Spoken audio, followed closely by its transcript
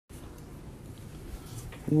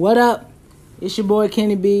What up? It's your boy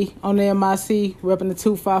Kenny B on the MIC, repping the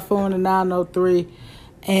 254 and the 903.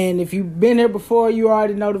 And if you've been here before, you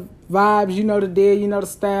already know the vibes, you know the deal, you know the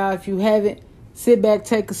style. If you haven't, sit back,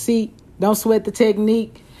 take a seat. Don't sweat the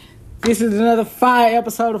technique. This is another fire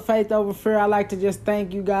episode of Faith Over Fear. I'd like to just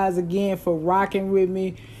thank you guys again for rocking with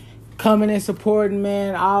me, coming and supporting,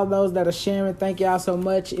 man. All those that are sharing, thank y'all so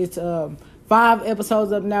much. It's 5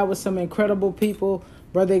 episodes up now with some incredible people.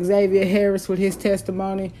 Brother Xavier Harris with his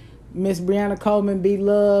testimony. Miss Brianna Coleman, Be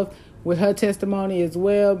Love, with her testimony as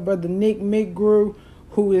well. Brother Nick McGrew,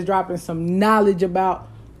 who is dropping some knowledge about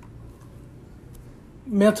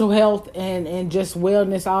mental health and just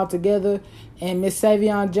wellness altogether. And Miss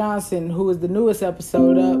Savion Johnson, who is the newest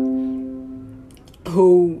episode up,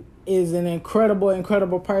 who is an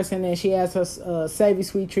incredible person, and she has her Savvy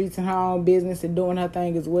Sweet Treats in her own business and doing her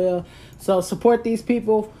thing as well. So support these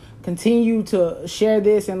people. Continue to share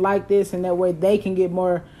this and like this, and that way they can get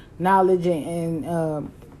more knowledge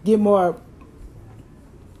and get more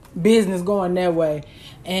business going that way.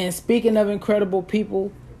 And speaking of incredible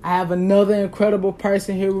people, I have another incredible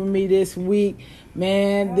person here with me this week.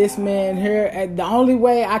 Man, this man here, the only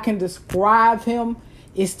way I can describe him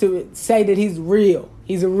is to say that he's real.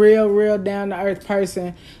 He's a real down-to-earth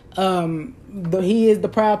person. He is the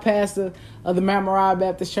proud pastor of the Mount Moriah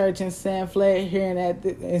Baptist Church in San Flat,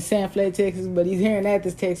 Texas. But he's here in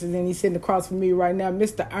Athens, Texas, and he's sitting across from me right now.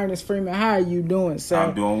 Mr. Earnest Freeman, how are you doing, sir?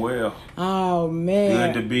 I'm doing well. Oh,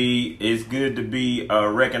 man. It's good to be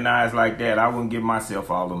recognized like that. I wouldn't give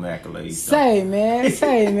myself all them accolades. Say,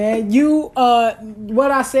 man. You,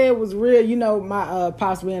 what I said was real. You know, my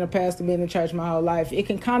pops being a pastor, being in church my whole life, it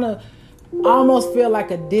can kind of almost feel like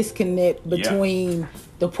a disconnect between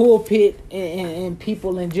the pulpit and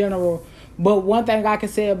people in general. But one thing I can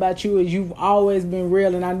say about you is you've always been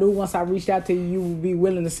real, and I knew once I reached out to you, you would be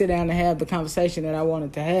willing to sit down and have the conversation that I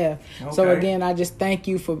wanted to have. Okay. So again, I just thank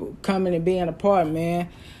you for coming and being a part, man.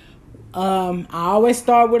 I always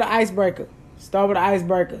start with an icebreaker.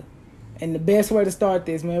 And the best way to start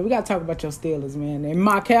this, man, we got to talk about your Steelers, man. And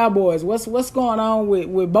my Cowboys, what's going on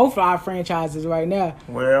with both of our franchises right now?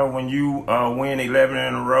 Well, when you win 11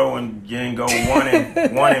 in a row and then go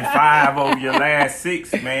 1-5 over your last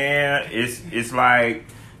 6, man, it's like,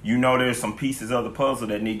 you know, there's some pieces of the puzzle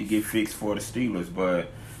that need to get fixed for the Steelers.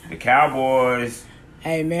 But the Cowboys...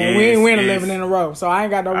 Hey, man, we ain't win 11 in a row, so I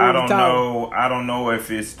ain't got no room to talk. I don't know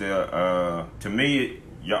if it's the... to me...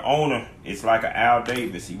 Your owner, it's like an Al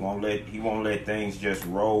Davis. He won't let things just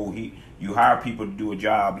roll. You hire people to do a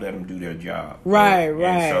job, let them do their job. Right.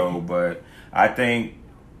 And so, but I think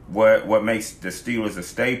what makes the Steelers a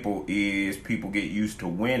staple is people get used to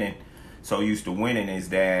winning. So used to winning is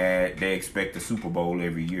that they expect the Super Bowl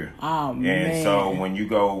every year. Oh, man. And so when you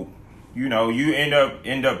go, you know, you end up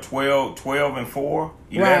 12-4,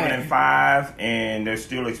 11-5, and they're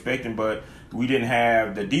still expecting, but we didn't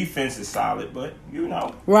have the defense is solid, but you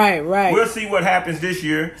know, right. We'll see what happens this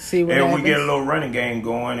year. We get a little running game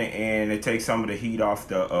going, and it takes some of the heat off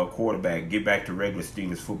the quarterback. Get back to regular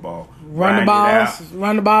Steelers football. Run the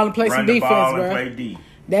ball, and play some defense, bro. Play D.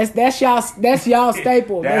 That's y'all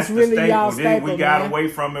staple. That's really staple. Y'all staple. We got away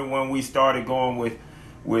from it when we started going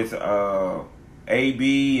with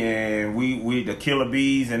AB and we the killer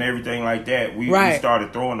bees and everything like that. We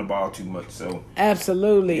started throwing the ball too much. So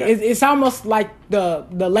absolutely, it's almost like the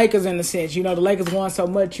Lakers in a sense. You know, the Lakers won so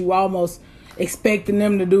much, you almost expecting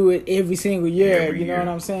them to do it every single year. You know what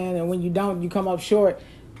I'm saying? And when you don't, you come up short.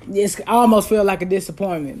 It's almost feel like a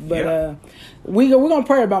disappointment. But we're gonna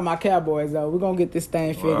pray about my Cowboys though. We're gonna get this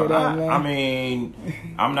thing figured out, man. I mean,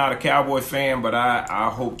 I'm not a Cowboys fan, but I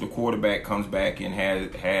hope the quarterback comes back and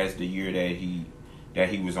has the year that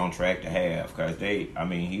he was on track to have, because he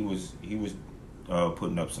was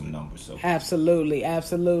putting up some numbers. So absolutely.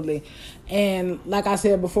 And like I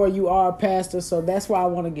said before, you are a pastor, so that's why I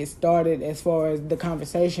want to get started as far as the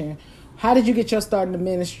conversation. How did you get your start in the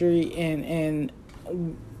ministry, and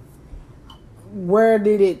where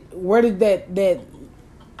did that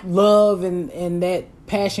love and that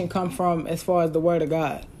passion come from as far as the Word of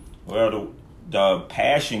God? Well, the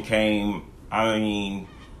passion came,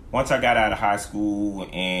 once I got out of high school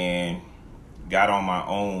and got on my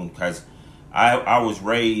own, because I was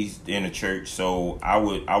raised in a church, so I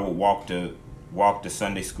would walk to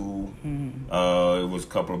Sunday school. Mm-hmm. It was a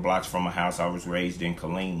couple of blocks from my house. I was raised in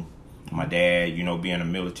Killeen. My dad, being a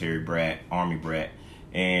military brat, Army brat,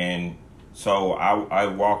 and so I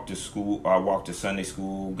walked to school. I walked to Sunday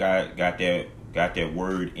school. Got that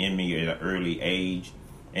word in me at an early age,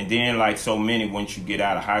 and then like so many, once you get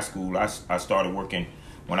out of high school, I started working.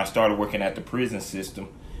 When I started working at the prison system,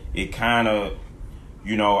 it kind of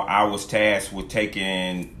I was tasked with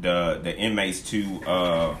taking the inmates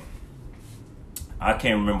to I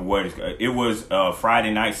can't remember what it was.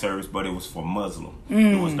 Friday night service, but it was for Muslim.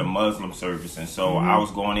 It was the Muslim service, and so I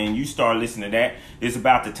was going in. You start listening to that. It's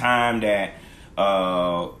about the time that,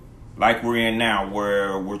 like we're in now,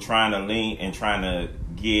 where we're trying to lean and trying to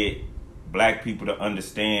get black people to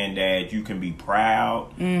understand that you can be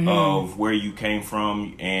proud of where you came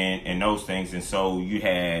from and those things. And so you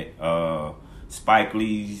had Spike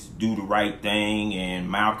Lee's "Do the Right Thing" and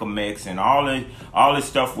Malcolm X, and all this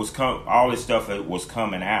stuff was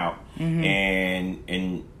coming out,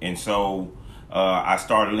 and so I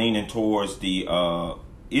started leaning towards the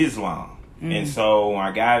Islam, and so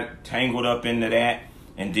I got tangled up into that,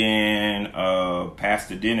 and then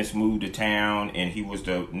Pastor Dennis moved to town, and he was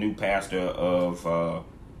the new pastor of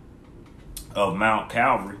Mount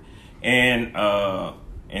Calvary,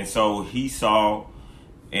 and so he saw,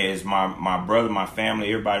 as my brother, my family,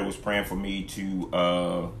 everybody was praying for me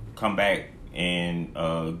to come back and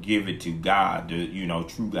give it to God, the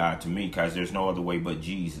true God to me, because there's no other way but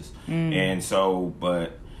Jesus. And so,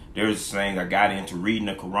 but there's this thing, I got into reading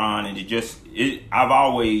the Quran, and I've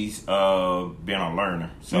always been a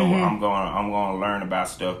learner, so I'm gonna learn about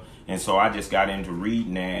stuff. And so I just got into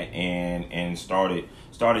reading that and started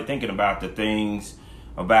thinking about the things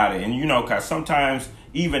about it. And because sometimes,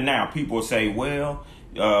 even now, people say, well,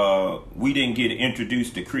 we didn't get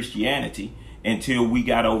introduced to Christianity until we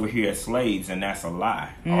got over here as slaves, and that's a lie.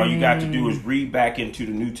 All you got to do is read back into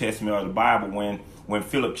the New Testament of the Bible when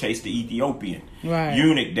Philip chased the Ethiopian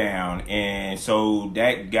eunuch down, and so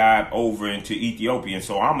that got over into Ethiopia. And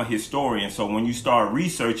so I'm a historian, so when you start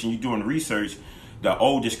researching, you're doing research, the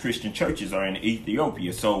oldest Christian churches are in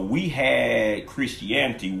Ethiopia. So we had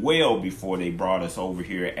Christianity well before they brought us over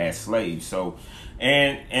here as slaves. So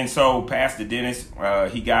and so Pastor Dennis,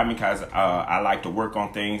 he got me because I like to work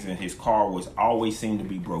on things, and his car always seemed to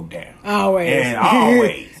be broke down. Always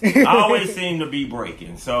seemed to be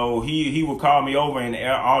breaking. So he would call me over, and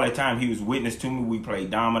all that time he was witness to me. We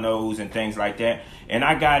played dominoes and things like that. And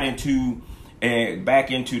I got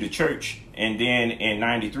back into the church. And then in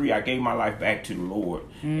 93, I gave my life back to the Lord.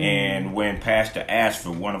 And when Pastor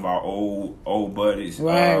Ashford, one of our old buddies,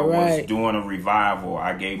 was doing a revival,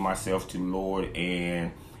 I gave myself to the Lord,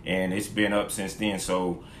 and it's been up since then.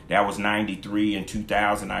 So that was 93. In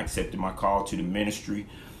 2000, I accepted my call to the ministry.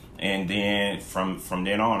 And then from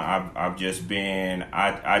then on, I've just been,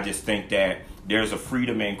 I just think that there's a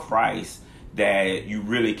freedom in Christ that you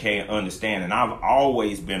really can't understand. And I've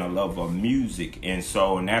always been a lover of music, and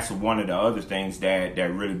that's one of the other things that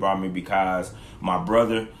really brought me, because my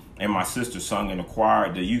brother and my sister sung in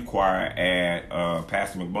the youth choir at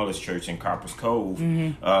Pastor McMullen's church in Coppers Cove,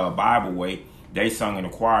 Bible Way. They sung in the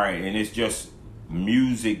choir, and it's just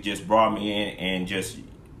music just brought me in, and just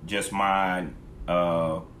my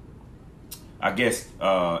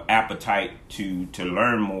appetite to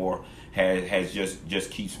learn more has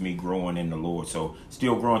just keeps me growing in the Lord. So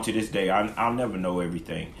still growing to this day. I'll never know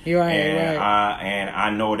everything. You're right. And I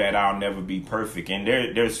know that I'll never be perfect. And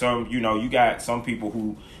there's some, you got some people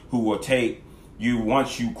who will take you,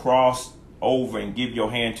 once you cross over and give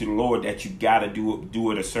your hand to the Lord, that you got to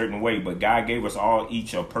do it a certain way. But God gave us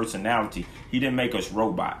each a personality. He didn't make us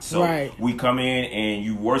robots. So we come in and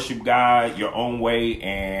you worship God your own way.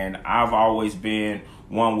 And I've always been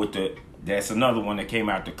one with that's another one that came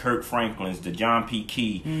out, the Kirk Franklins, the John P.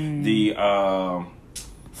 Key, the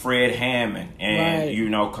Fred Hammond,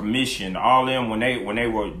 and Commission, all them when they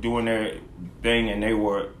were doing their thing, and they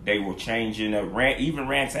were changing up. Even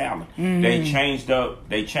Rance Allen, they changed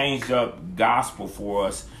up gospel for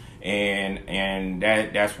us, and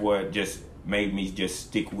that's what just made me just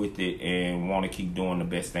stick with it and want to keep doing the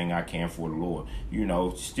best thing I can for the Lord.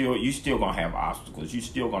 You still gonna have obstacles, you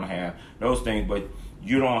still gonna have those things, but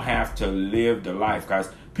you don't have to live the life, because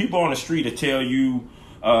people on the street will tell you,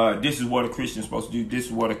 this is what a Christian's supposed to do, this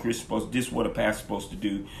is what a Christian's supposed to do, this is what a pastor's supposed to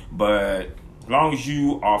do. But as long as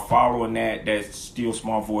you are following that still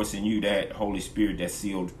small voice in you, that Holy Spirit that's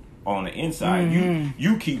sealed on the inside,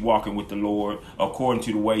 you keep walking with the Lord according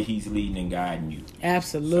to the way He's leading and guiding you.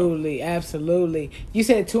 Absolutely. You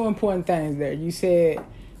said two important things there. You said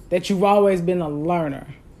that you've always been a learner.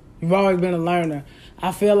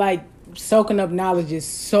 I feel like soaking up knowledge is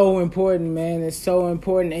so important, man. It's so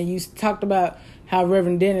important. And you talked about how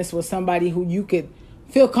Reverend Dennis was somebody who you could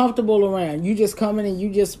feel comfortable around. You just come in and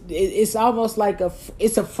it's almost like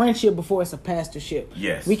it's a friendship before it's a pastorship.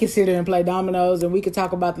 Yes. We can sit there and play dominoes, and we can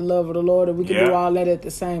talk about the love of the Lord, and we can do all that at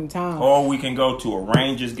the same time. Or we can go to a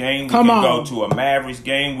Rangers game. We can go to a Mavericks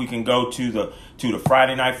game. We can go to the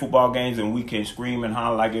Friday night football games, and we can scream and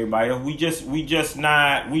holler like everybody else. We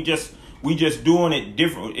just doing it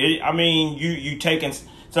different. You taking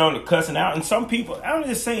some of the cussing out, and some people. I'm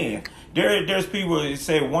just saying. There's people that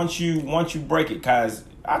say once you break it, cause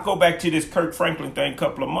I go back to this Kirk Franklin thing a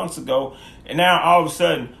couple of months ago, and now all of a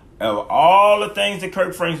sudden, all the things that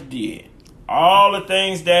Kirk Franklin did, all the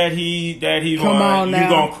things that he you're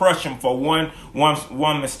gonna crush him for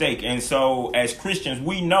one mistake. And so as Christians,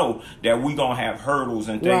 we know that we gonna have hurdles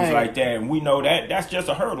and things like that, and we know that that's just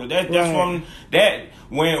a hurdle. That's from that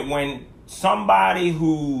when somebody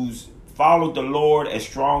who's followed the Lord as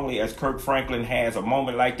strongly as Kirk Franklin has a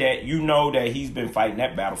moment like that, you know that he's been fighting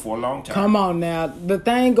that battle for a long time. Come on now. The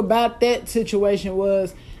thing about that situation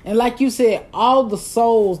was, and like you said, all the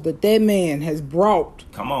souls that man has brought.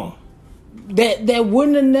 Come on. That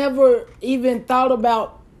wouldn't have never even thought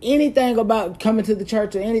about anything about coming to the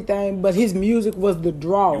church or anything, but his music was the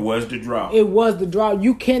draw. It was the draw. It was the draw.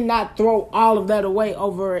 You cannot throw all of that away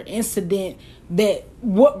over an incident that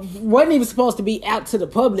wasn't even supposed to be out to the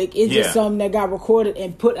public. It's just something that got recorded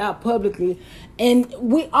and put out publicly. And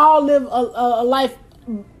we all live a life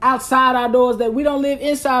outside our doors that we don't live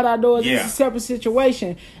inside our doors. It's a separate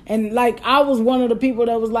situation. And like, I was one of the people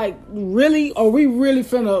that was like, really? Are we really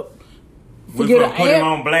finna put him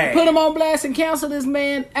on blast? Put him on blast and cancel this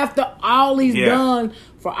man after all he's done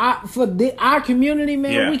for our community,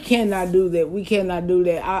 man? Yeah. We cannot do that. We cannot do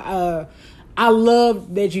that. I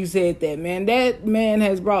love that you said that, man. That man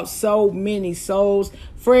has brought so many souls.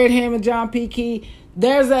 Fred Hammond, John P. Key.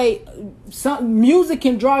 There's music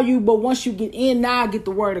can draw you, but once you get in, now I get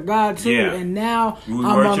the word of God too, and now I'm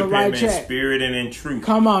on the right track. In spirit and in truth.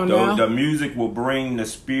 Come on now. The music will bring the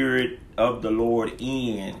spirit of the Lord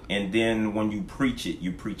in, and then when you preach it,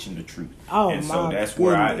 you're preaching the truth. Oh, and my so that's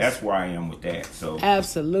goodness. where I am with that. So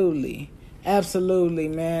absolutely,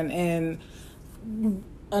 man. And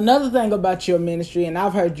another thing about your ministry, and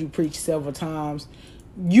I've heard you preach several times,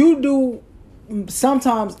 you do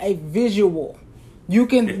sometimes a visual.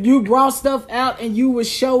 You brought stuff out and you would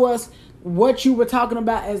show us what you were talking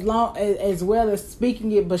about as well as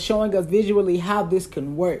speaking it, but showing us visually how this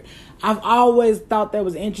can work. I've always thought that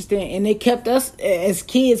was interesting, and it kept us as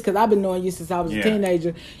kids, because I've been knowing you since I was a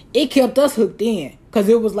teenager. It kept us hooked in, because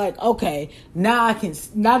it was like, okay, now I can,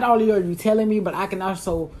 not only are you telling me, but I can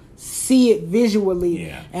also see it visually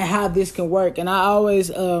and how this can work. And I always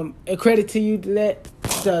credit to you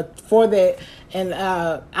for that. And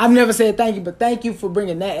I've never said thank you, but thank you for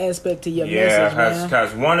bringing that aspect to your message, man.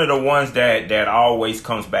 Because one of the ones that always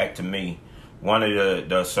comes back to me, one of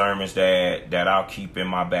the sermons that I'll keep in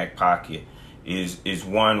my back pocket is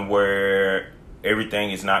one where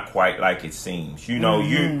everything is not quite like it seems. You know,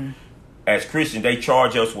 you as Christians, they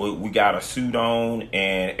charge us with, we got a suit on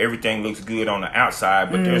and everything looks good on the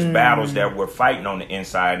outside, but there's battles that we're fighting on the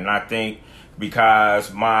inside. And I think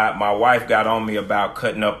because my wife got on me about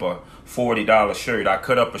cutting up a $40 shirt, I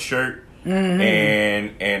cut up a shirt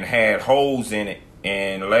and had holes in it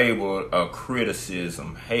and labeled a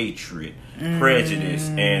criticism, hatred, prejudice,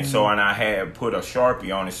 and I had put a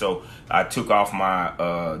Sharpie on it. So I took off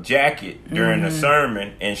my jacket during the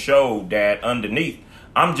sermon and showed that underneath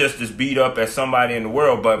I'm just as beat up as somebody in the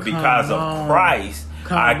world, but because of Christ,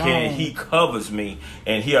 he covers me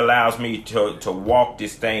and he allows me to walk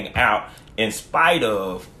this thing out in spite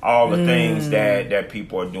of all the things that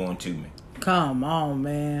people are doing to me. Come on,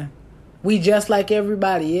 man. We just like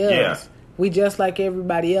everybody else. Yeah. We just like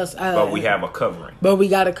everybody else. But we have a covering. But we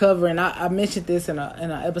got a covering. I mentioned this in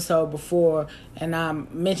an episode before, and I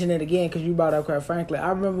mentioned it again because you brought up Kirk Franklin. I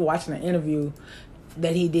remember watching an interview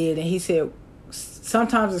that he did, and he said,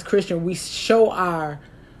 sometimes as Christians we show our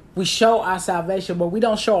salvation, but we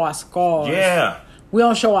don't show our scars. Yeah. We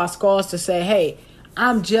don't show our scars to say, hey,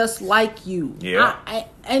 I'm just like you. Yeah. I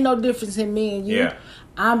ain't no difference in me and you. Yeah.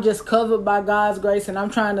 I'm just covered by God's grace, and I'm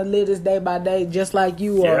trying to live this day by day just like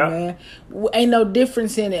you are, man. Ain't no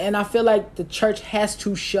difference in it, and I feel like the church has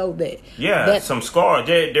to show that. Yeah, some scarred.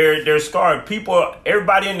 They're scarred. People,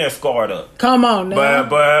 everybody in there scarred up. Come on now.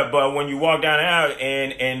 But when you walk down the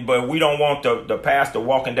aisle, but we don't want the pastor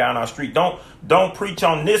walking down our street. Don't preach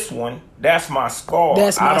on this one. That's my scar.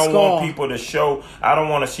 I don't want people to show. I don't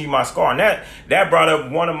want to see my scar. And that brought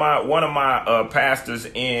up one of my pastors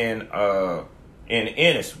in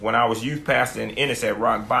Ennis, when I was youth pastor in Ennis at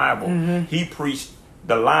Rock Bible. He preached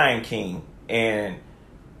The Lion King, and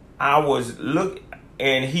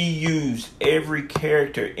and he used every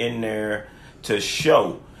character in there to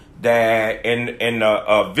show that, and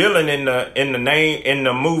the villain in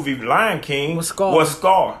the movie Lion King was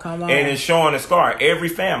Scar. Come on. And it's showing the Scar. Every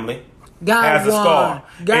family has a Scar.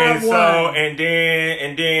 And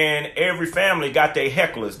then every family got their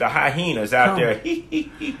hecklers, the hyenas out there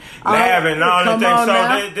laughing and all that thing. So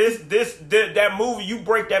that movie, you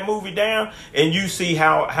break that movie down and you see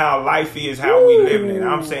how life is, how we living it.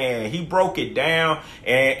 I'm saying he broke it down,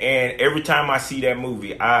 and every time I see that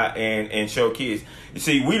movie, and show kids. You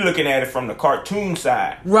see, we looking at it from the cartoon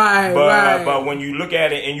side, right? But when you look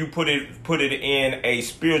at it and you put it in a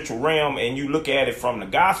spiritual realm, and you look at it from the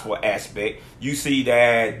gospel aspect, you see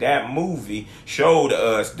that movie showed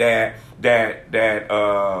us that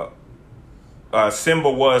Simba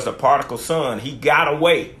was the prodigal son. He got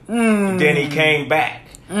away, then he came back.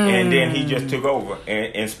 And then he just took over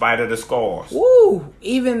in spite of the scars. Woo!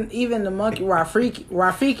 Even the monkey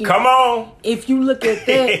Rafiki. Come on! If you look at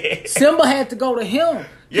that, Simba had to go to him.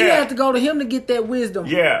 Yeah. He had to go to him to get that wisdom.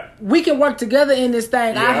 Yeah. We can work together in this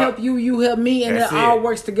thing. Yeah. I help you, you help me, and it all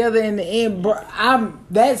works together in the end. Bro,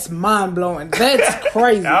 that's mind blowing. That's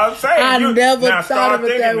crazy. I'm saying, I never thought of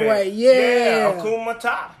it that way. Yeah. Hakuna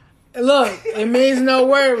Matata. Look, it means no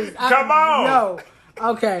worries. Come on. No.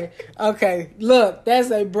 Okay. Look, that's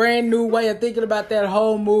a brand new way of thinking about that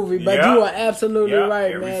whole movie. But you are absolutely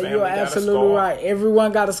right, man. You are absolutely right.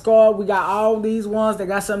 Everyone got a scar. We got all these ones that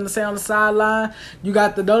got something to say on the sideline. You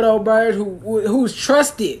got the dodo bird who's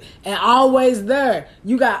trusted and always there.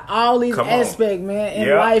 You got all these aspects, man, in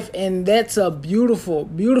life, and that's a beautiful,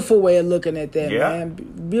 beautiful way of looking at that, man.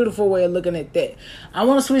 Beautiful way of looking at that. I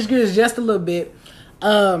want to switch gears just a little bit.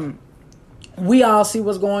 We all see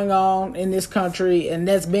what's going on in this country, and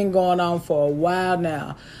that's been going on for a while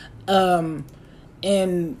now. And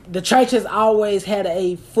the church has always had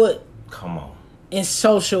a foot in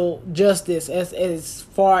social justice as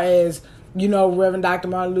far as, Reverend Dr.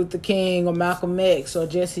 Martin Luther King or Malcolm X or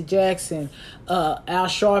Jesse Jackson, Al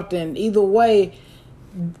Sharpton. Either way,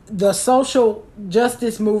 the social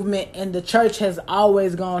justice movement and the church has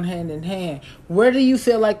always gone hand in hand. Where do you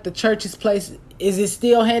feel like the church's place? Is it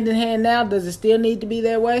still hand in hand now? Does it still need to be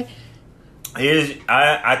that way?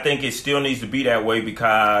 I think it still needs to be that way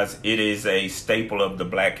because it is a staple of the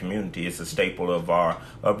black community. It's a staple of our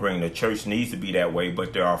upbringing. The church needs to be that way,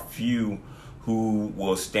 but there are few who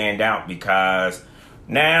will stand out because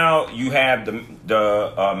now you have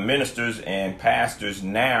the ministers and pastors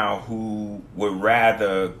now who would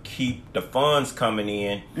rather keep the funds coming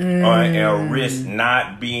in or risk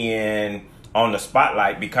not being on the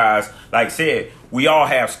spotlight because, like I said, we all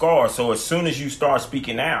have scars. So as soon as you start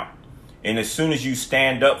speaking out and as soon as you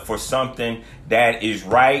stand up for something that is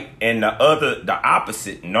right and the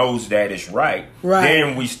opposite knows that it's right,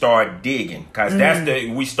 then we start digging because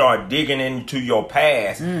we start digging into your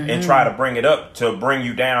past and try to bring it up to bring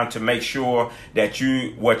you down to make sure that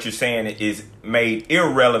what you're saying is made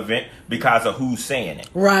irrelevant because of who's saying it.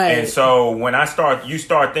 Right. And so when you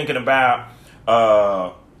start thinking about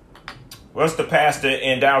what's the pastor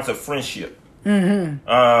in Downs of Friendship? When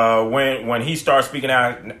he starts speaking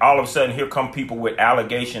out, all of a sudden here come people with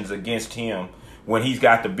allegations against him when he's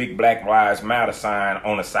got the big Black Lives Matter sign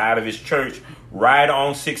on the side of his church, right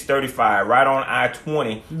on 635, right on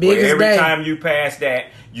I-20. Every time you pass that,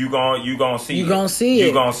 you gonna see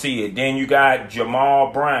it. Then you got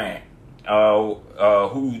Jamal Bryant,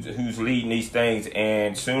 who's leading these things,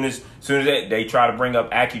 and soon as that, they try to bring up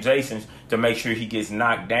accusations to make sure he gets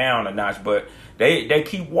knocked down a notch, but they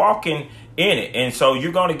keep walking in it, and so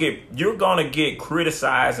you're gonna get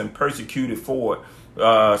criticized and persecuted for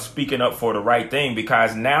speaking up for the right thing,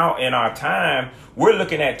 because now in our time we're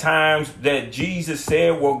looking at times that Jesus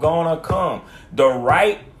said were gonna come. The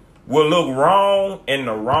right will look wrong and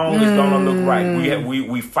the wrong is gonna look right.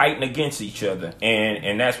 We fighting against each other,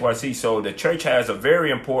 and that's what I see. So the church has a very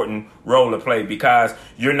important role to play because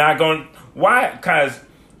you're not going. Why? Because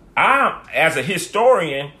I, as a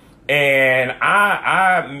historian, and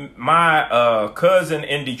my cousin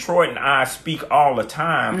in Detroit and I speak all the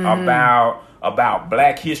time about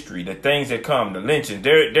Black history, the things that come, the lynching.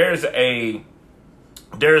 There's a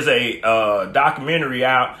documentary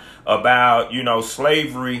out about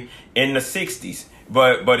slavery in the 60s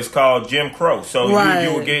but it's called Jim Crow. So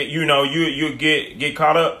you will get, you get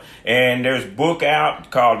caught up. And there's a book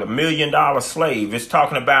out called The $1 Million Slave. It's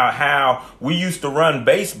talking about how we used to run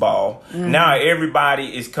baseball. Now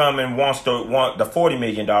everybody is coming want the $40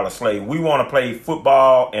 million slave. We want to play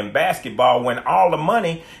football and basketball when all the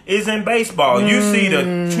money is in baseball. You see the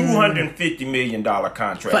 $250 million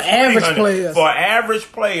contract for average players. For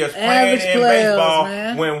average players playing in baseball,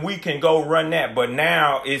 man, when we can go run that. But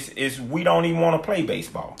now it's we don't even want to play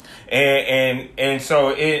baseball. And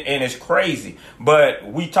so it's crazy. But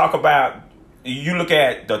we talk about, you look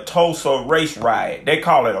at the Tulsa race riot. They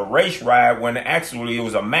call it a race riot when actually it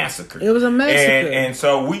was a massacre. It was a massacre. And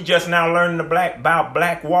so we just now learning about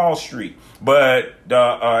Black Wall Street. But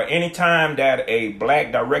anytime that a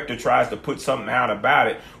black director tries to put something out about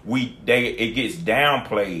it, it gets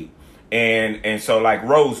downplayed. And so like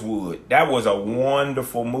Rosewood, that was a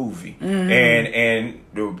wonderful movie. And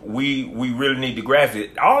we really need to grasp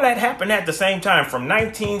it. All that happened at the same time. From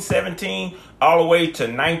 1917 all the way to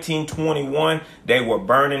 1921, they were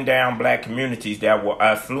burning down black communities that were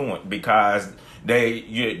affluent because they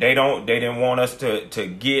didn't want us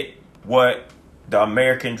to get what the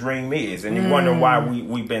American dream is. And you wonder why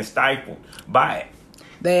we've been stifled by it.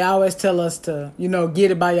 They always tell us to,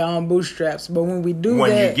 get it by your own bootstraps. But when we do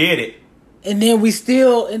when you get it, and then we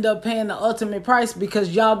still end up paying the ultimate price because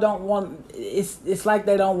y'all don't want, it's like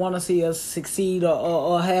they don't want to see us succeed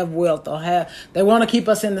or have wealth they want to keep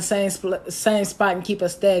us in the same spot and keep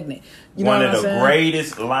us stagnant. One of the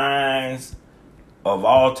greatest lines of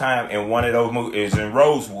all time in one of those movies is in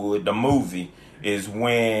Rosewood, the movie, is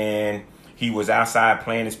when he was outside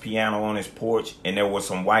playing his piano on his porch and there were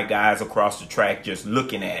some white guys across the track just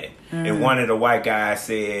looking at him. And one of the white guys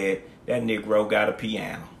said, "That Negro got a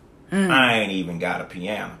piano. I ain't even got a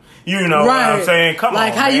piano." You know what I'm saying? Come on,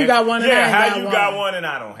 like how man. You got one and how you got one and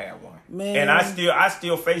I don't have one. Man. And I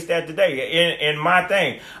still face that today. In my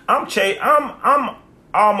thing, I'm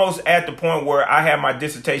almost at the point where I have my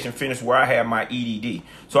dissertation finished, where I have my EDD.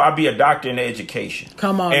 So I'll be a doctor in education.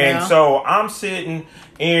 Come on, and now. So I'm sitting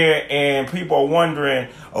here, and people are wondering,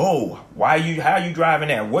 "Oh, how you driving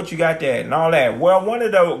that? What you got that and all that?" Well, one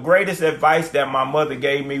of the greatest advice that my mother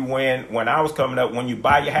gave me when I was coming up, when you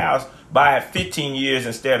buy your house, buy it 15 years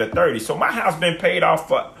instead of 30. So my house been paid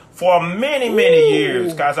off for many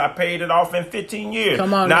years because I paid it off in 15 years,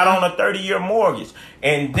 Come on, not now. on a 30-year mortgage.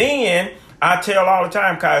 And then I tell all the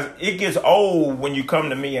time, because it gets old when you come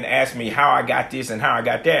to me and ask me how I got this and how I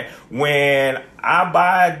got that. When I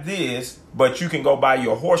buy this, but you can go buy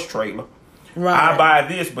your horse trailer. Right. I buy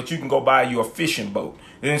this, but you can go buy you a fishing boat.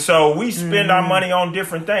 And so we spend our money on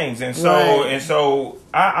different things. And so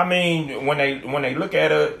I mean, when they look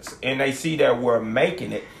at us and they see that we're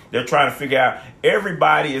making it, they're trying to figure out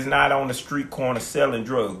everybody is not on the street corner selling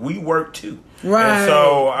drugs. We work too. Right. And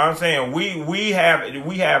so I'm saying we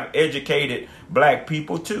have educated black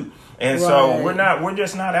people too. And so we're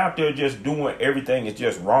just not out there just doing everything is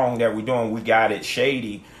just wrong that we're doing. We got it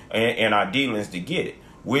shady in our dealings to get it.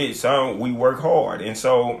 We work hard. And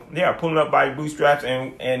so pulling up by your bootstraps,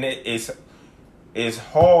 and it's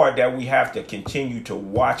hard that we have to continue to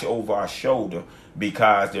watch over our shoulder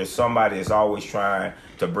because there's somebody that's always trying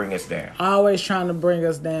to bring us down. Always trying to bring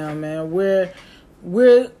us down, man.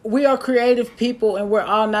 We are creative people, and we're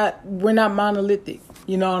not monolithic.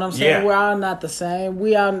 You know what I'm saying? Yeah. We're all not the same.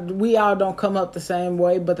 We all don't come up the same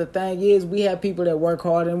way. But the thing is, we have people that work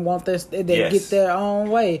hard and want this. They get their own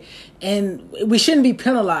way, and we shouldn't be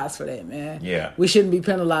penalized for that, man. Yeah, we shouldn't be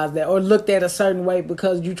penalized that or looked at a certain way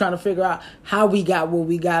because you're trying to figure out how we got what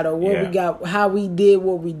we got or what we got, how we did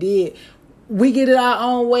what we did. We get it our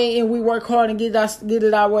own way, and we work hard and get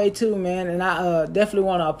it our way too, man. And I definitely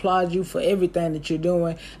want to applaud you for everything that you're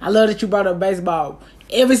doing. I love that you brought up baseball.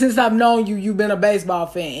 Ever since I've known you, you've been a baseball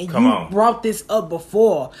fan, and you brought this up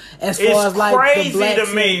before. As far as like the blacks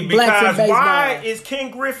to me because why is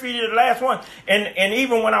Ken Griffey the last one? And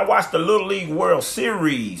even when I watched the Little League World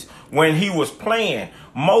Series when he was playing,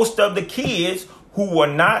 most of the kids who were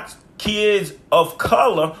not kids of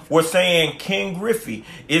color were saying Ken Griffey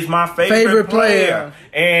is my favorite player.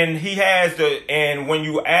 And he has and when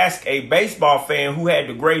you ask a baseball fan who had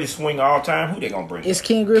the greatest swing of all time, who they gonna bring? It's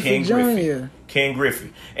Ken Griffey Jr. Ken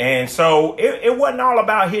Griffey. And so it wasn't all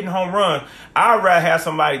about hitting home runs. I'd rather have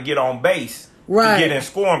somebody get on base to get in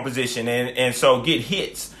scoring position and so get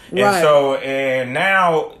hits. And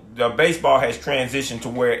now the baseball has transitioned to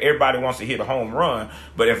where everybody wants to hit a home run.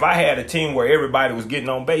 But if I had a team where everybody was getting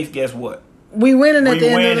on base, guess what? We winning at the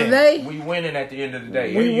end of the day. We winning at the end of the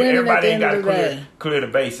day. Everybody ain't got to clear the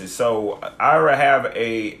bases. So I rather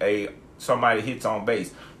have somebody hits on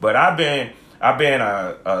base. But I've been I've been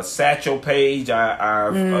a Satchel page.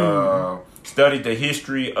 I've studied the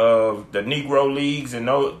history of the Negro Leagues and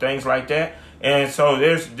things like that. And so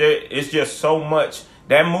it's just so much.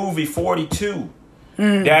 That movie 42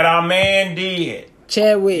 that our man did.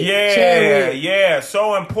 Chadwick. Yeah,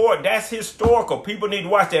 so important. That's historical. People need to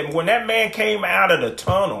watch that. When that man came out of the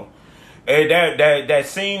tunnel, that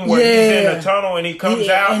scene where he's in the tunnel and he comes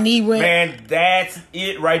out, and he went, man, that's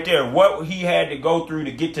it right there. What he had to go through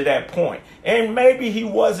to get to that point. And maybe he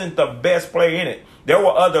wasn't the best player in it. There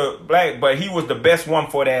were other but he was the best one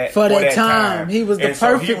for that time. He was the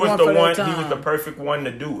perfect one for that time. He was the perfect one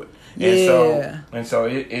to do it. And so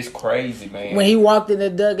it's crazy, man. When he walked in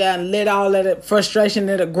the dugout and let all that frustration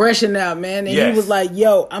and aggression out, man, and he was like,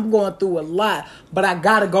 "Yo, I'm going through a lot, but I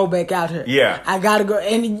gotta go back out here. Yeah, I gotta go."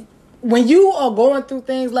 And when you are going through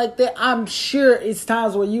things like that, I'm sure it's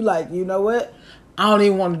times where you like, you know what? I don't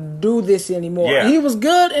even want to do this anymore. Yeah. He was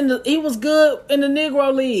good in the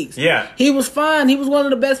Negro Leagues. Yeah. He was fine. He was one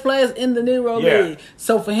of the best players in the Negro League.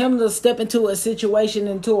 So for him to step into a situation,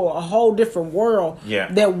 into a whole different world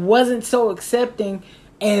that wasn't so accepting,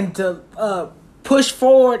 and to push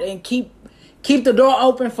forward and keep the door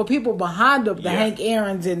open for people behind him, the Hank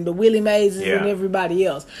Aaron's and the Willie Mays and everybody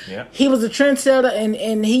else. Yeah. He was a trendsetter,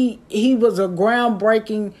 and he was a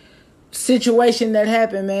groundbreaking situation that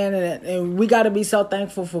happened, man, and we got to be so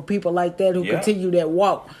thankful for people like that who continue that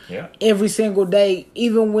walk every single day,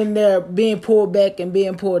 even when they're being pulled back and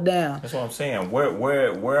being pulled down. That's what I'm saying.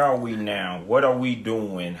 Where are we now? What are we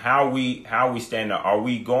doing? How we stand up? Are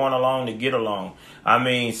we going along to get along? I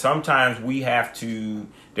mean, sometimes we have to.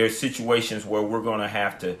 There's situations where we're gonna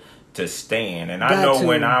have to stand, and I know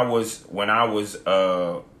when I was when I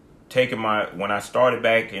started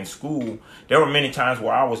back in school, there were many times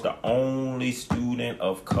where I was the only student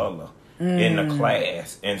of color in the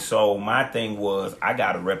class. And so my thing was, I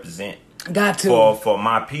got to represent for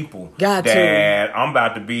my people. I'm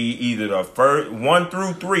about to be either the first 1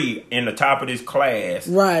 through 3 in the top of this class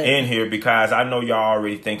in here, because I know y'all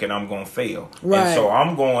already thinking I'm going to fail. Right. And so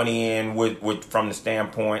I'm going in with from the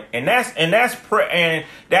standpoint, and that's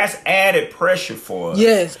added pressure for us.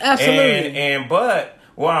 Yes, absolutely. But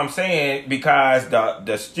what I'm saying, because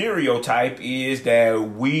the stereotype is that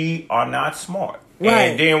we are not smart.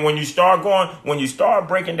 Right. And then when you start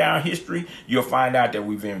breaking down history, you'll find out that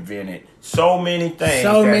we've invented so many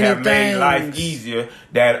things made life easier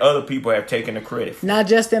that other people have taken the credit for. Not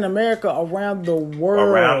just in America, around the world.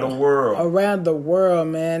 Around the world,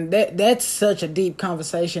 man. That's such a deep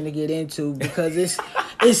conversation to get into, because it's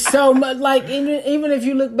so much. Like, even if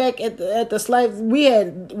you look back at the slaves,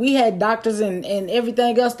 we had doctors and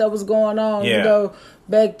everything else that was going on, you know,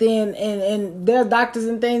 back then, and there are doctors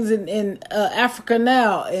and things in Africa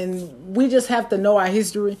now, and we just have to know our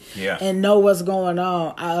history and know what's going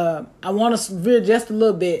on. I want to veer just a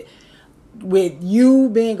little bit with you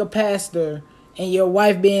being a pastor and your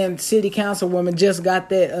wife being city councilwoman. Just got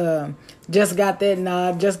that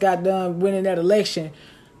nod. Just got done winning that election.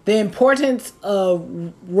 The importance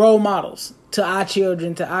of role models to our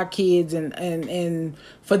children, to our kids, and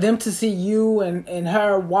for them to see you and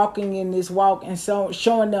her walking in this walk, and so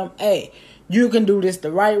showing them, hey, you can do this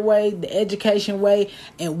the right way, the education way,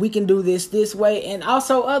 and we can do this way, and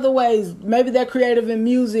also other ways. Maybe they're creative in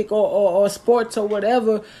music or sports or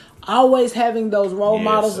whatever. Always having those role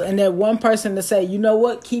models, and that one person to say, you know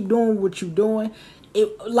what, keep doing what you're doing.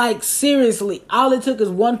 Seriously, all it took is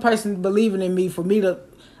one person believing in me for me to,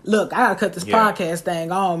 look, I gotta cut this podcast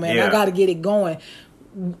thing on, man. I gotta get it going.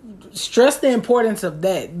 Stress the importance of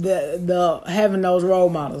that, the having those role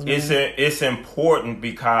models, man. It's important,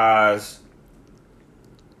 because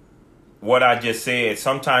what I just said,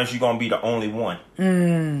 sometimes you're gonna be the only one.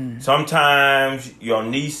 Sometimes your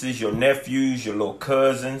nieces, your nephews, your little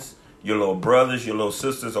cousins, your little brothers, your little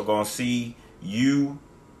sisters are gonna see you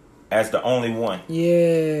as the only one.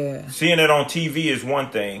 Yeah. Seeing it on TV is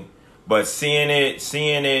one thing, but seeing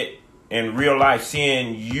it in real life,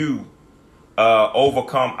 seeing you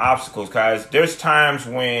overcome obstacles. Because there's times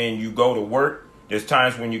when you go to work, there's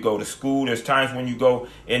times when you go to school, there's times when you go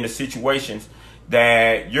into situations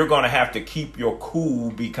that you're going to have to keep your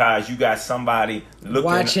cool, because you got somebody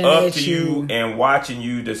looking up to you and watching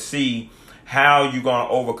you to see how you're going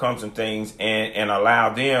to overcome some things, and allow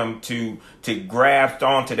them to grasp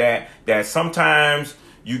onto that sometimes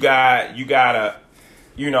you gotta,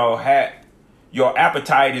 your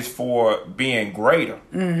appetite is for being greater.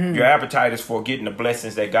 Your appetite is for getting the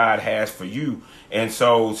blessings that God has for you. And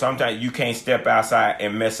so sometimes you can't step outside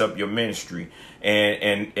and mess up your ministry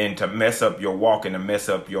and to mess up your walk and to mess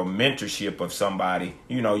up your mentorship of somebody.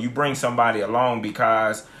 You bring somebody along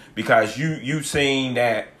because you seen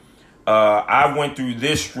that I went through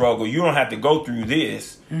this struggle. You don't have to go through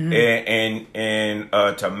this, and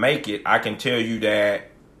to make it. I can tell you that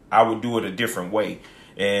I would do it a different way,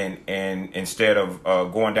 and instead of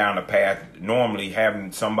going down the path normally,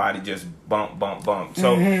 having somebody just bump.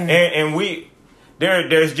 So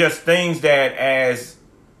there's just things that, as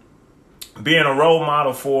being a role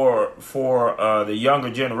model for the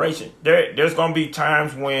younger generation, there's going to be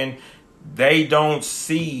times when they don't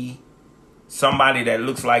see somebody that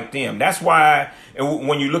looks like them. That's why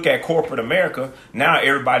when you look at corporate America, now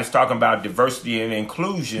everybody's talking about diversity and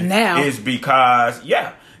inclusion. Now it's because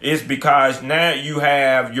now you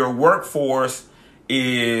have your workforce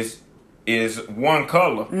is one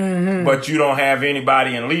color, but you don't have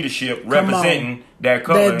anybody in leadership representing that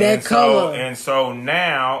color. That color. And so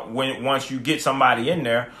now, once you get somebody in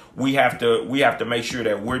there, we have to make sure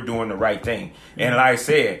that we're doing the right thing. And like I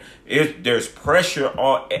said, there's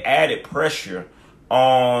added pressure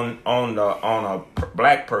on a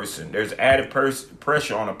black person. There's added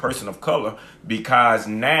pressure on a person of color, because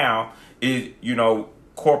now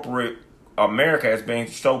corporate America has been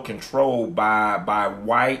so controlled by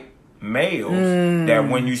white males that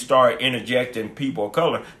when you start interjecting people of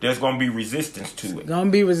color, there's going to be resistance to it.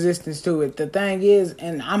 The thing is,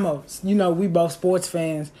 and we both sports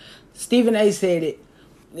fans. Stephen A. said it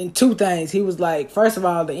in two things. He was like, first of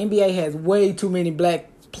all, the NBA has way too many black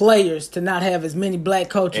players to not have as many black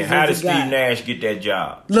coaches. And how did Steve Nash get that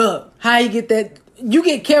job? Look, how you get that? You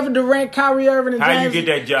get Kevin Durant, Kyrie Irving, and James. How you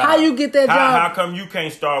get that job? How come you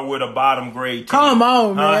can't start with a bottom grade team? Come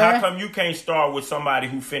on, man. How come you can't start with somebody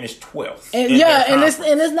who finished 12th? And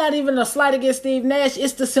it's not even a slight against Steve Nash.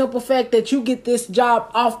 It's the simple fact that you get this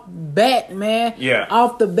job off bat, man. Yeah,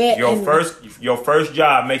 off the bat. Your first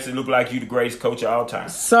job makes it look like you the greatest coach of all time,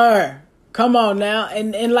 sir. Come on now,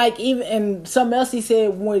 and something else he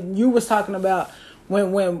said when you was talking about.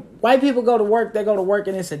 When white people go to work, they go to work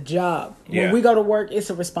and it's a job. Yeah. When we go to work, it's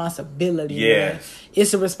a responsibility. Yes. Man.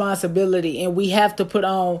 It's a responsibility, and we have to put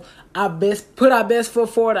our best foot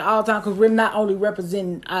forward at all times, because we're not only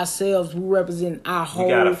representing ourselves, we represent our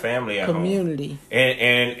whole family community.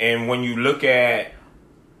 And when you look at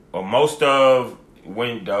most of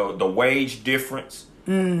the wage difference,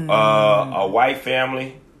 a white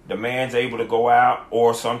family, the man's able to go out,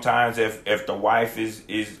 or sometimes if the wife is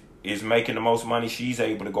making the most money, she's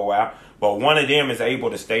able to go out, but one of them is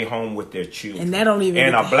able to stay home with their children. And that don't even.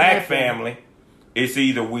 And a black family, it's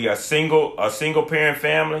either we a single parent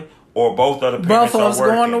family, or both of the parents are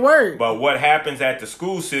working. Going to work. But what happens at the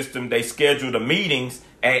school system? They schedule the meetings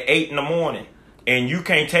at 8 a.m. And you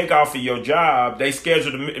can't take off of your job. They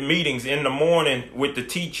schedule the meetings in the morning with the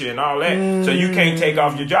teacher and all that. So you can't take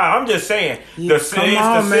off your job. I'm just saying, the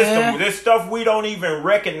system. Man. This stuff we don't even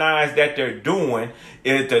recognize that they're doing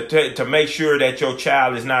is to make sure that your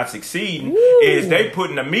child is not succeeding. Is they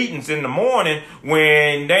putting the meetings in the morning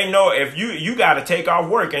when they know if you got to take off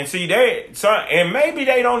work. And see, and maybe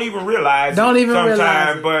they don't even realize.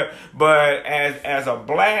 But as a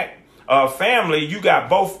black family, you got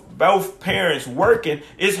both parents working.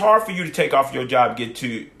 It's hard for you to take off your job, get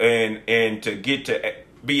to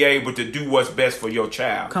be able to do what's best for your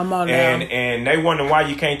child. Come on, and they wonder why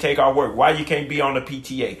you can't take off work, why you can't be on the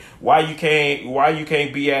PTA, why you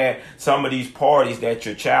can't be at some of these parties that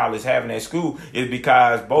your child is having at school. Is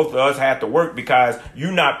because both of us have to work, because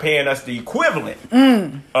you're not paying us the equivalent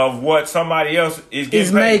of what somebody else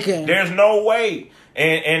is making. There's no way.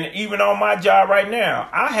 And even on my job right now,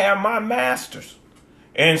 I have my master's.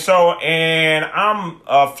 And I'm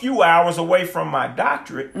a few hours away from my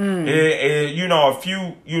doctorate, a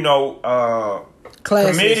few,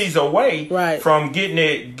 committees away from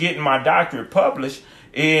getting my doctorate published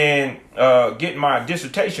and getting my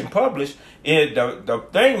dissertation published. And the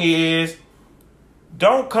thing is,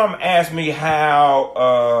 don't come ask me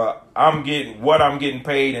how I'm getting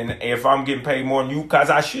paid, and if I'm getting paid more than you, because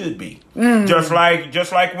I should be. Just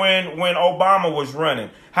like when Obama was running.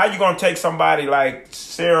 How you gonna take somebody like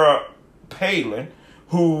Sarah Palin,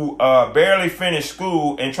 who barely finished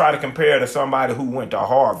school, and try to compare to somebody who went to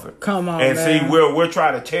Harvard? Come on, and man. See, we're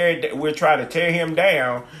trying to tear him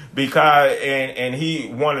down, because and he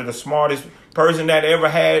one of the smartest person that ever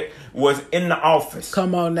was in the office.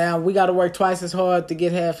 Come on now, we got to work twice as hard to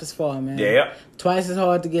get half as far, man. Yeah, twice as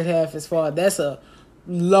hard to get half as far. That's a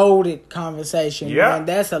loaded conversation. Yeah, man.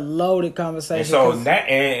 That's a loaded conversation. And so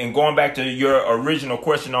and going back to your original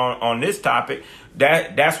question on this topic,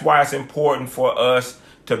 that's why it's important for us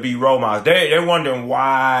to be role models. They're wondering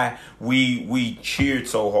why we cheered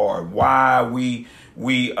so hard, why we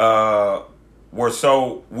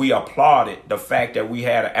applauded the fact that we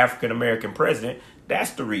had an African American president. That's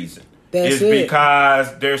the reason. is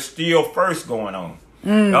because there's still first going on.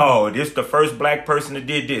 Oh, this the first black person that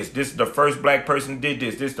did this. This is the first black person that did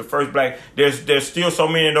this. This is the first black. There's still so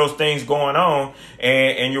many of those things going on,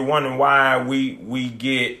 and you're wondering why we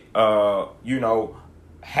get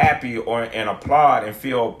happy and applaud and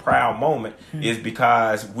feel a proud moment is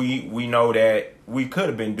because we know that we could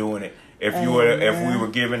have been doing it if we were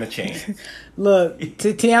given a chance. Look,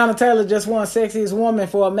 Tiana Taylor just won Sexiest Woman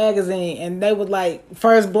for a magazine, and they was like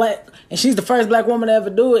first black, and she's the first black woman to ever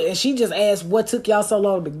do it, and she just asked, "What took y'all so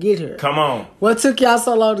long to get her?" Come on, what took y'all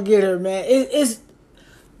so long to get her, man? It's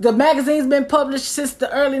the magazine's been published since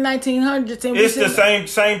the early 1900s, and it's the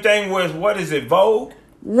same thing with what is it, Vogue?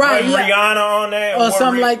 Right, Rihanna on that, or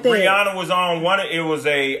something like that. Rihanna was on one. It was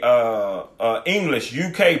a English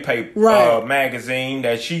UK paper magazine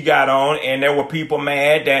that she got on, and there were people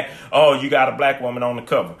mad that you got a black woman on the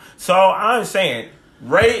cover. So I'm saying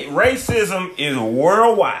racism is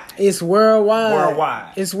worldwide. It's worldwide.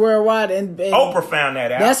 Worldwide. It's worldwide, and Oprah found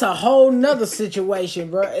that out. That's a whole nother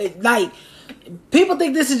situation, bro. People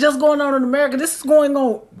think this is just going on in America. This is going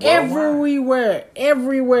on worldwide.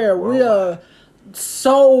 Everywhere. Worldwide. We are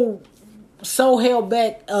so held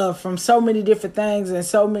back from so many different things and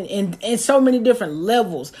so many different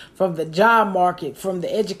levels, from the job market, from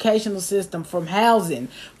the educational system, from housing,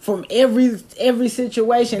 from every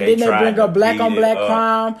situation. Then they bring up black on black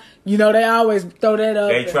crime. They always throw that up.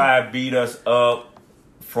 They try to beat us up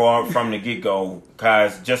from the get go,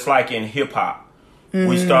 because just like in hip hop.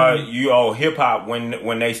 We started, hip hop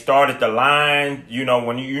when they started the line,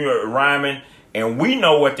 when you're rhyming, and we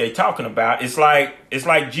know what they're talking about. It's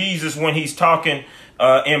like Jesus when he's talking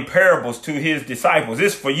in parables to his disciples.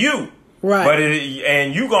 It's for you, right? But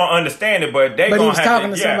and you gonna understand it, but gonna he's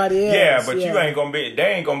talking to somebody else. Yeah, but you ain't gonna be.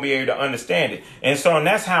 They ain't gonna be able to understand it. And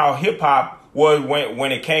that's how hip hop was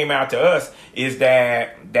when it came out to us. Is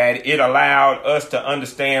that it allowed us to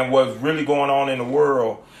understand what's really going on in the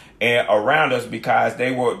world and around us, because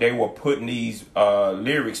they were putting these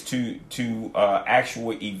lyrics to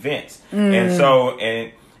actual events. And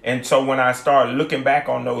so when I started looking back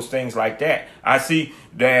on those things like that, I see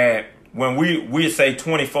that when we say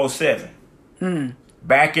 24/7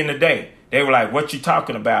 back in the day, they were like, "What you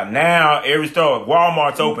talking about?" Now every store,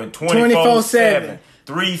 Walmart's open 24/7.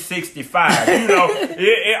 365,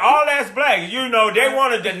 all that's black. They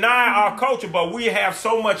want to deny our culture, but we have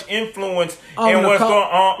so much influence in what's going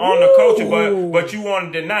on the culture. But you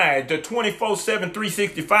want to deny it. The 24/7,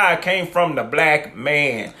 365 came from the black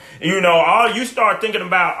man. All you start thinking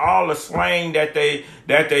about all the slang that they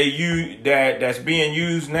use that's being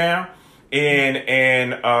used now.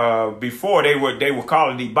 And before they were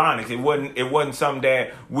calling it ebonics. It wasn't something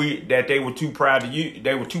that they were too proud to use.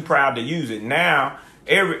 They were too proud to use it. Now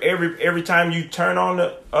every time you turn on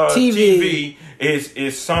the TV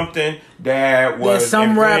is something that was some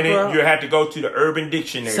invented. rapper. You had to go to the Urban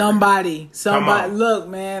Dictionary. Somebody. Look,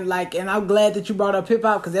 man. And I'm glad that you brought up hip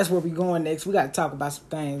hop, because that's where we going next. We got to talk about some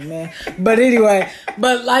things, man. But anyway,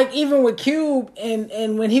 even with Cube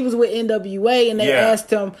and when he was with NWA and they asked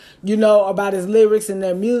him, about his lyrics and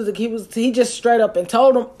their music, he just straight up and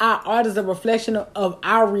told them, our art is a reflection of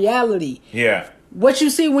our reality. Yeah. What you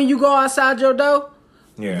see when you go outside your door.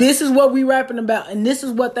 Yeah. This is what we rapping about, and this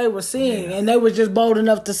is what they were seeing, and they were just bold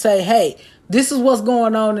enough to say, "Hey, this is what's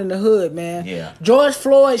going on in the hood, man." Yeah. George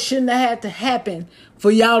Floyd shouldn't have had to happen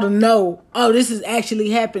for y'all to know, oh, this is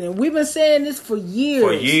actually happening. We've been saying this for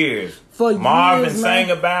years. Marvin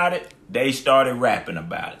sang about it. They started rapping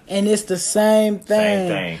about it, and it's the same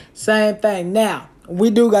thing. Same thing. Now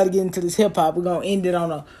we do got to get into this hip hop. We're gonna end it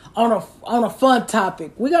on a fun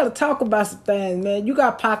topic. We got to talk about some things, man. You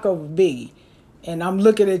got Pac over Biggie. And I'm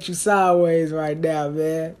looking at you sideways right now,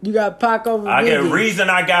 man. You got Pac over Biggie. The reason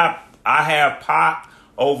I have Pac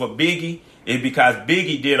over Biggie is because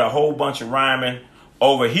Biggie did a whole bunch of rhyming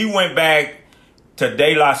over. He went back to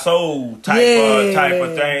De La Soul type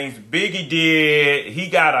of things. Biggie did. He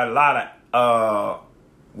got a lot of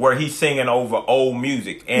where he's singing over old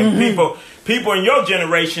music, and people in your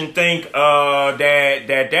generation think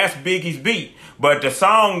that's Biggie's beat, but the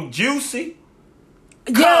song Juicy.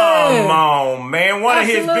 Come on, man! One of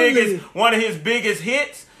his biggest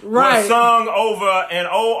hits was sung over an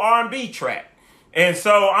old R&B track, and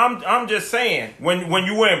so I'm just saying when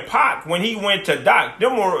you went Pac, when he went to Doc,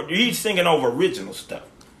 he's singing over original stuff.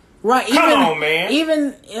 Right? Come on, man!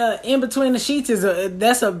 Even In Between the Sheets is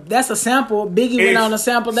that's a sample. Biggie went on a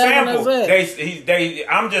sample that one as well.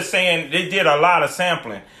 I'm just saying they did a lot of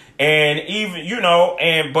sampling, and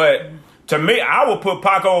even but. To me, I would put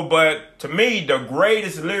Pac over, but to me, the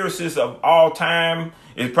greatest lyricist of all time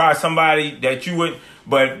is probably somebody that you would,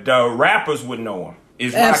 but the rappers would know him.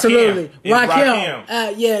 is absolutely Rakim.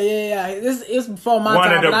 Rakim. Yeah. It's before my one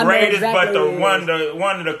time. One of the greatest, exactly but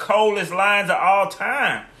one of the coldest lines of all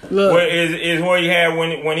time. Look, is where he had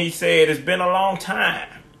when he said, "It's been a long time.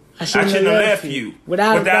 I shouldn't have left you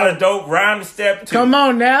without a dope round the step two." Come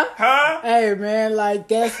on now, huh? Hey man, like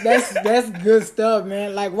that's good stuff,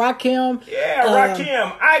 man. Like Rakim. Yeah,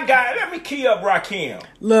 Rakim. Let me key up Rakim.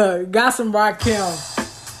 Look, got some Rakim.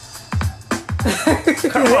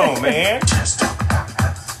 Come on, man.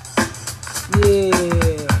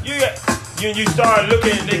 Yeah. You start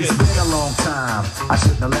looking at niggas. It's been a long time. I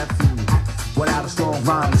shouldn't have left you without a strong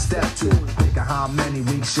rhyme to step to. Think of how many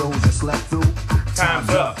week shows I slept through. Time's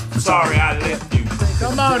up. Sorry I left you.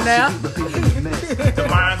 Come on now. The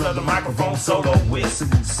minds of the microphone solo with.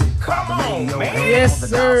 Come on, man. Yes,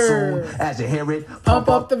 sir. As you hear it, pump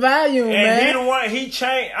up the volume, man. And he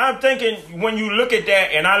changed. I'm thinking when you look at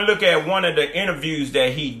that, and I look at one of the interviews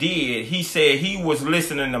that he did, he said he was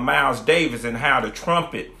listening to Miles Davis and how the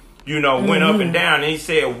trumpet, went up and down. And he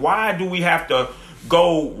said, why do we have to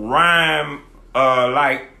go rhyme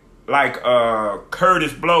like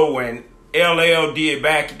Curtis Blow and LL did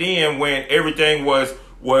back then when everything was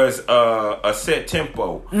a set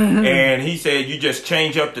tempo. And he said you just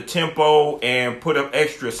change up the tempo and put an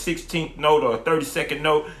extra 16th note or a 32nd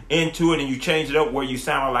note into it, and you change it up where you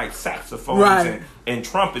sound like saxophones and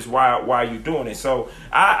trumpets while you're doing it. So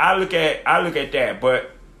I look at that,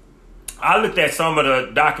 but I looked at some of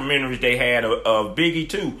the documentaries they had of Biggie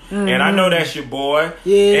too, and I know that's your boy.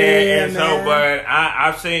 Yeah, and so, but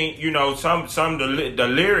I've seen some of the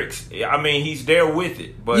lyrics. I mean, he's there with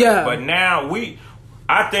it, but now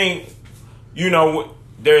I think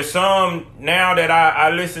there's some now that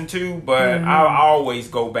I listen to, but I'll always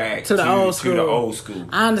go back to the old school.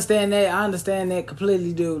 I understand that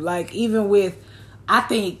completely, dude. Like even with, I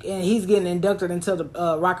think, and he's getting inducted into the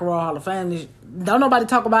Rock and Roll Hall of Fame. Don't nobody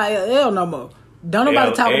talk about LL no more. Don't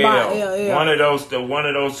nobody talk about LL. One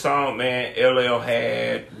of those songs, man, LL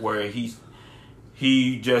had where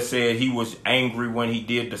he just said he was angry when he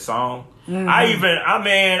did the song.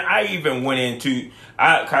 I even went into,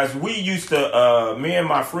 cause we used to, me and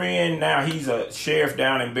my friend, now he's a sheriff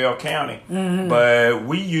down in Bell County, but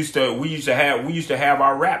we used to have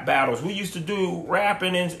our rap battles. We used to do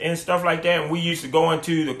rapping and stuff like that, and we used to go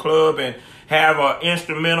into the club and have an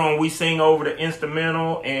instrumental, and we sing over the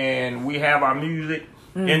instrumental, and we have our music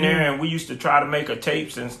in there, and we used to try to make a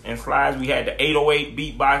tapes and slides. We had the 808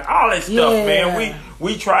 beatbox, all that stuff, man.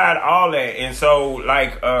 We tried all that, and so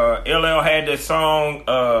like LL had this song,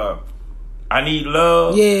 I Need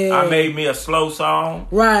Love. I made me a slow song,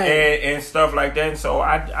 and stuff like that. And so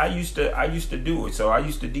I used to do it. So I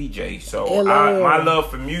used to DJ. So my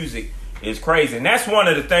love for music is crazy, and that's one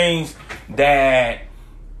of the things that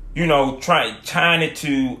tying it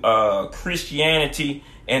to Christianity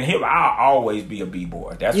and hip. I'll always be a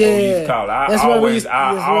b-boy. That's what we used to call it. I always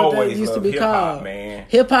loved hip hop, man.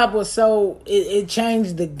 Hip hop was so it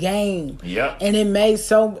changed the game. Yep. And it made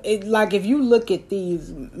like if you look at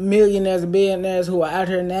these millionaires and billionaires who are out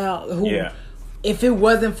here now, if it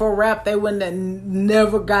wasn't for rap, they wouldn't have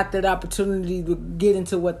never got that opportunity to get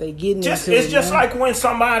into what they get into. It's just like when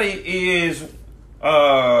somebody is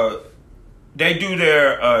they do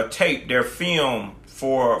their tape, their film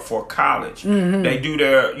for college. They do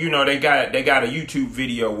their, they got a YouTube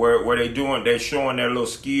video where they're showing their little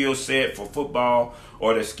skill set for football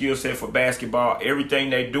or their skill set for basketball. Everything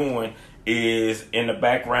they're doing is in the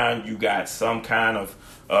background. You got some kind of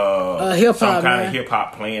hip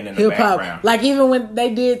hop playing in the background. Like even when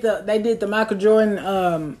they did the Michael Jordan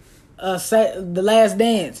The Last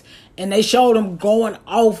Dance, and they showed him going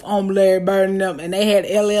off on Larry Bird and them, and they had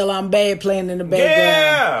LL I'm Bad playing in the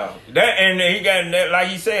background. Yeah, and he got that, like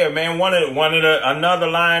he said, man. Another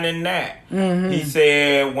line in that. He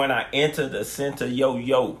said, "When I enter the center,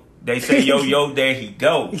 yo." They say, yo, there he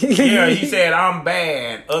go. Yeah, he said, I'm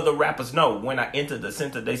bad. Other rappers know. When I enter the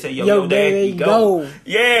center, they say, yo, there he go.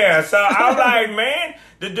 Yeah, so I'm like, man,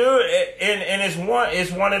 the dude, and it's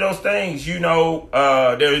one of those things,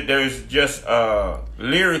 there's just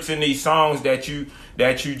lyrics in these songs that you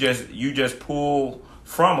just pull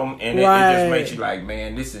from them, and it just makes you like,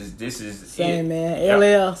 man, this is same, it. Man.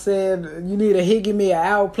 LL said, you need give me an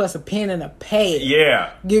hour plus a pen and a pad.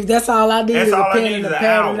 Yeah, that's all I need. Is a pen and a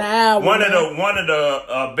pad and an hour. One of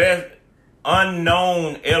the best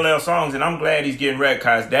unknown LL songs, and I'm glad he's getting wrecked,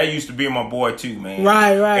 cause that used to be my boy too, man.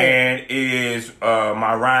 Right. And is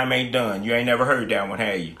My Rhyme Ain't Done. You ain't never heard that one,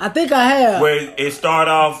 have you? I think I have. Where it start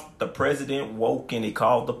off, the president woke and he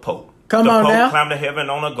called the Pope. Come the on Pope now. climbed to heaven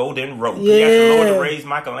on a golden rope. Yeah. He asked the Lord to raise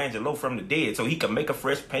Michelangelo from the dead so he could make a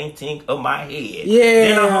fresh painting of my head. Yeah.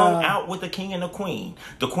 Then I hung out with the king and the queen.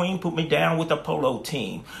 The queen put me down with the polo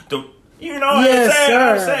team. You know what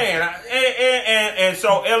I'm saying? And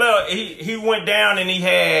so LL, he went down and he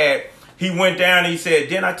said,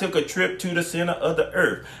 then I took a trip to the center of the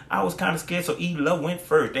earth. I was kind of scared, so Ela went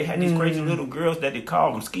first. They had these crazy little girls that they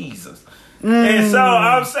call them skeezers. And so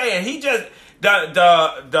I'm saying, he just,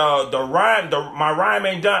 the rhyme, my rhyme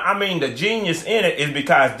ain't done. I mean, the genius in it is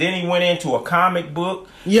because then he went into a comic book.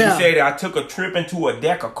 Yeah. He said, I took a trip into a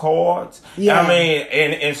deck of cards. Yeah. I mean,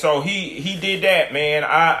 and so he did that, man.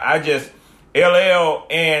 I just, LL,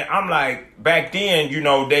 and I'm like, back then, you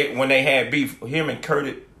know, when they had beef, him and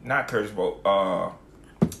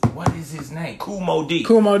what is his name? Kumo D.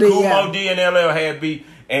 Kumo D and LL had beef,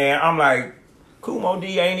 and I'm like, Kumo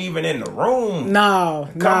D ain't even in the room. No,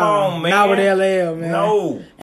 Come on, man. Not with LL, man. No.